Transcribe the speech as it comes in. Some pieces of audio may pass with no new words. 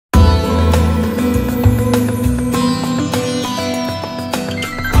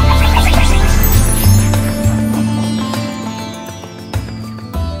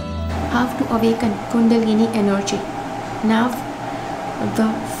awaken Kundalini energy? Now, the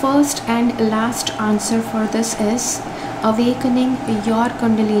first and last answer for this is awakening your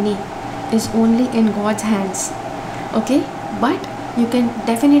Kundalini is only in God's hands. Okay, but you can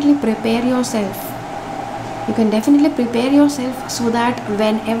definitely prepare yourself. You can definitely prepare yourself so that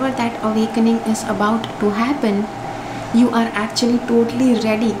whenever that awakening is about to happen, you are actually totally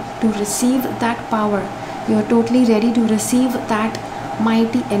ready to receive that power. You are totally ready to receive that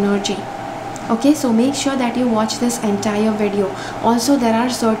mighty energy. Okay, so make sure that you watch this entire video. Also, there are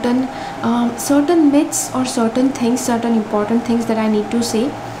certain myths or certain important things that I need to say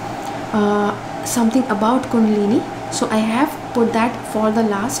something about Kundalini. So I have put that for the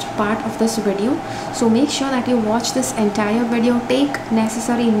last part of this video. So make sure that you watch this entire video. Take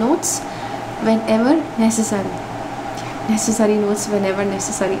necessary notes whenever necessary. Necessary notes whenever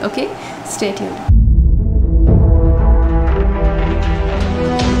necessary. Okay, stay tuned.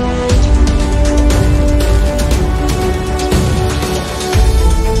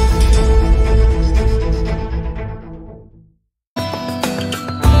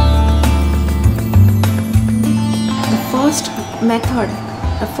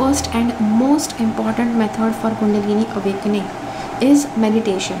 The first and most important method for Kundalini awakening is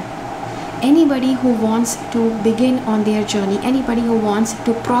meditation. Anybody who wants to begin on their journey, anybody who wants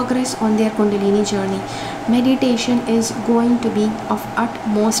to progress on their Kundalini journey, meditation is going to be of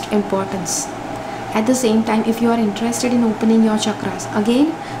utmost importance. At the same time, if you are interested in opening your chakras,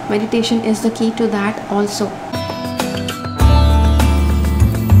 again, meditation is the key to that also.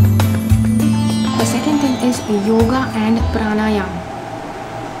 The second thing is yoga and pranayam.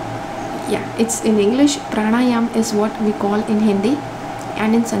 Yeah, it's in English. Pranayam is what we call in Hindi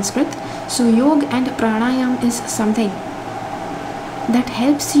and in Sanskrit. So yoga and pranayam is something that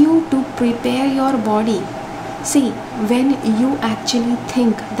helps you to prepare your body. See, when you actually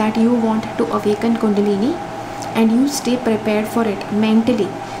think that you want to awaken Kundalini and you stay prepared for it mentally,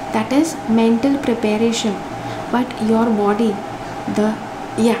 that is mental preparation. But your body,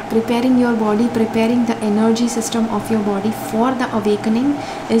 preparing your body, preparing the energy system of your body for the awakening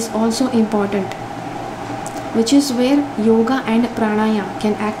is also important, which is where yoga and pranayam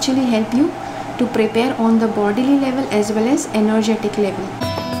can actually help you to prepare on the bodily level as well as energetic level.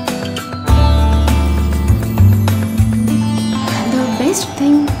 The best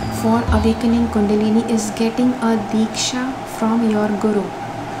thing for awakening Kundalini is getting a Diksha from your Guru.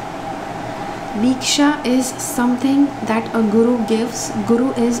 Diksha is something that a Guru gives.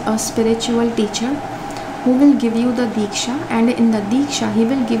 Guru is a spiritual teacher who will give you the Diksha, and in the Diksha he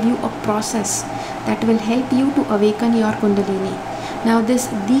will give you a process that will help you to awaken your Kundalini. Now this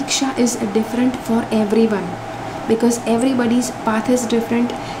Diksha is different for everyone because everybody's path is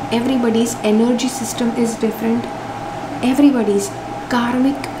different, everybody's energy system is different, everybody's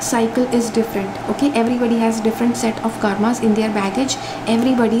karmic cycle is different. Okay, everybody has different set of karmas in their baggage,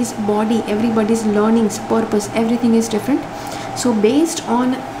 everybody's body, everybody's learnings, purpose, everything is different. So based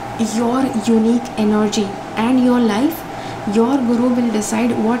on your unique energy and your life, your Guru will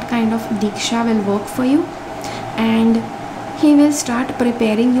decide what kind of Diksha will work for you, and he will start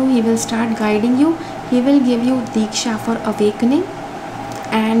preparing you, he will start guiding you, he will give you Diksha for awakening,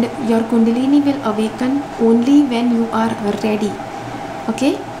 and your Kundalini will awaken only when you are ready.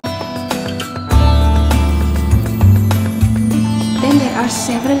 Okay, then there are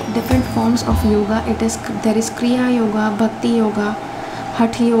several different forms of yoga. There is Kriya Yoga, Bhakti Yoga,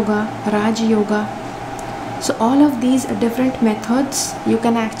 Hatha Yoga, Raj Yoga. So all of these different methods you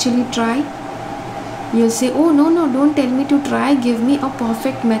can actually try. You'll say, oh no, don't tell me to try, give me a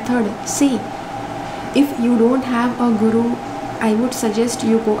perfect method. See, if you don't have a Guru, I would suggest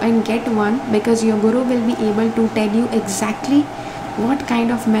you go and get one, because your Guru will be able to tell you exactly what kind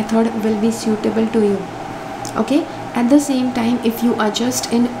of method will be suitable to you. Okay, at the same time, if you are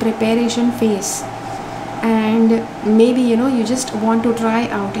just in preparation phase and maybe you just want to try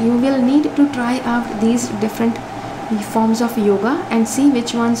out, you will need to try out these different forms of yoga and see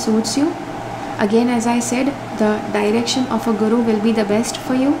which one suits you. Again, as I said, the direction of a Guru will be the best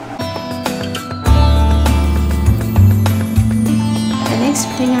for you. Next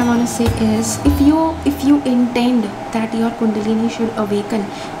thing I want to say is, if you intend that your Kundalini should awaken,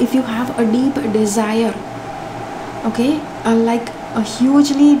 if you have a deep desire, okay, like a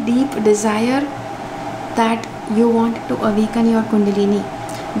hugely deep desire that you want to awaken your Kundalini,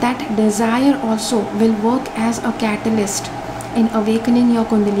 that desire also will work as a catalyst in awakening your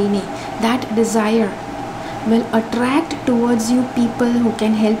Kundalini. That desire will attract towards you people who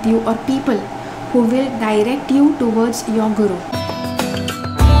can help you, or people who will direct you towards your Guru.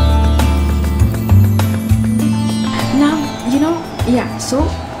 So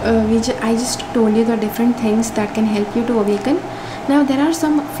I just told you the different things that can help you to awaken. Now there are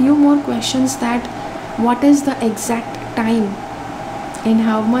some few more questions, that what is the exact time, in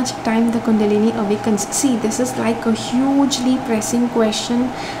how much time the Kundalini awakens. See, this is like a hugely pressing question.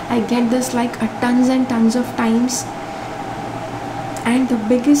 I get this like a tons and tons of times, and the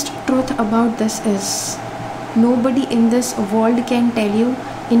biggest truth about this is nobody in this world can tell you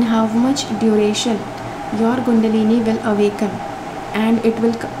in how much duration your Kundalini will awaken, and it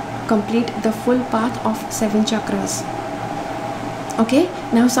will complete the full path of 7 chakras. Okay,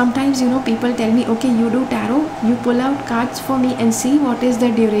 now sometimes people tell me, okay, you do tarot, you pull out cards for me and see what is the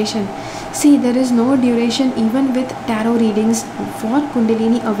duration. See, there is no duration even with tarot readings for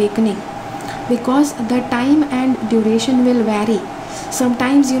Kundalini awakening, because the time and duration will vary.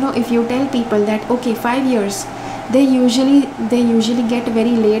 Sometimes if you tell people that okay, 5 years, they usually get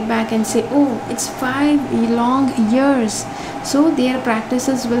very laid back and say, oh, it's 5 long years, so their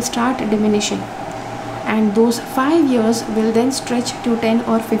practices will start diminishing, and those 5 years will then stretch to 10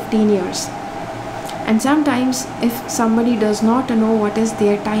 or 15 years. And sometimes if somebody does not know what is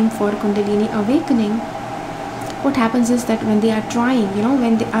their time for Kundalini awakening, what happens is that when they are trying,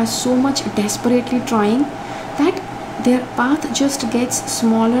 when they are so much desperately trying, that their path just gets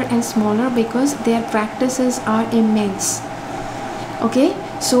smaller and smaller because their practices are immense. Okay,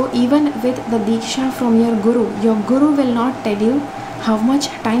 so even with the Diksha from your Guru will not tell you how much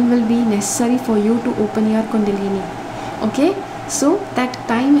time will be necessary for you to open your Kundalini. Okay, so that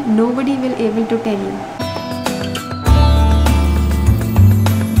time nobody will able to tell you.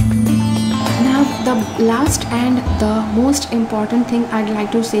 Now the last and the most important thing I'd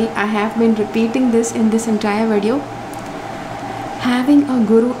like to say, I have been repeating this in this entire video, having a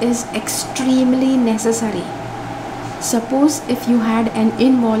Guru is extremely necessary. Suppose if you had an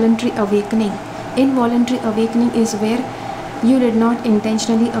involuntary awakening. Involuntary awakening is where you did not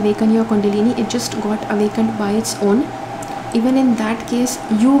intentionally awaken your Kundalini, it just got awakened by its own. Even in that case,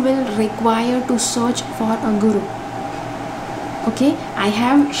 you will require to search for a Guru. Okay, I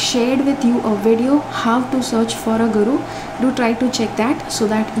have shared with you a video how to search for a Guru. Do try to check that so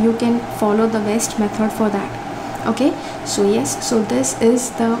that you can follow the best method for that. Okay, so yes, so this is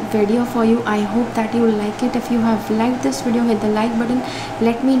the video for you. I hope that you like it. If you have liked this video, hit the like button.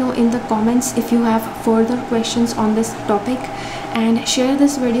 Let me know in the comments if you have further questions on this topic, and share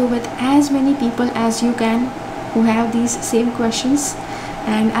this video with as many people as you can who have these same questions.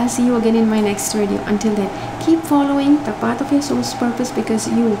 And I'll see you again in my next video. Until then, keep following the path of your soul's purpose, because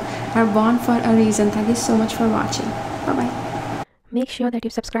you are born for a reason. Thank you so much for watching. Bye bye. Make sure that you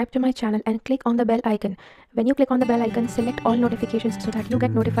subscribe to my channel and click on the bell icon. When you click on the bell icon, select all notifications so that you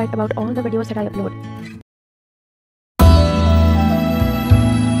get notified about all the videos that I upload.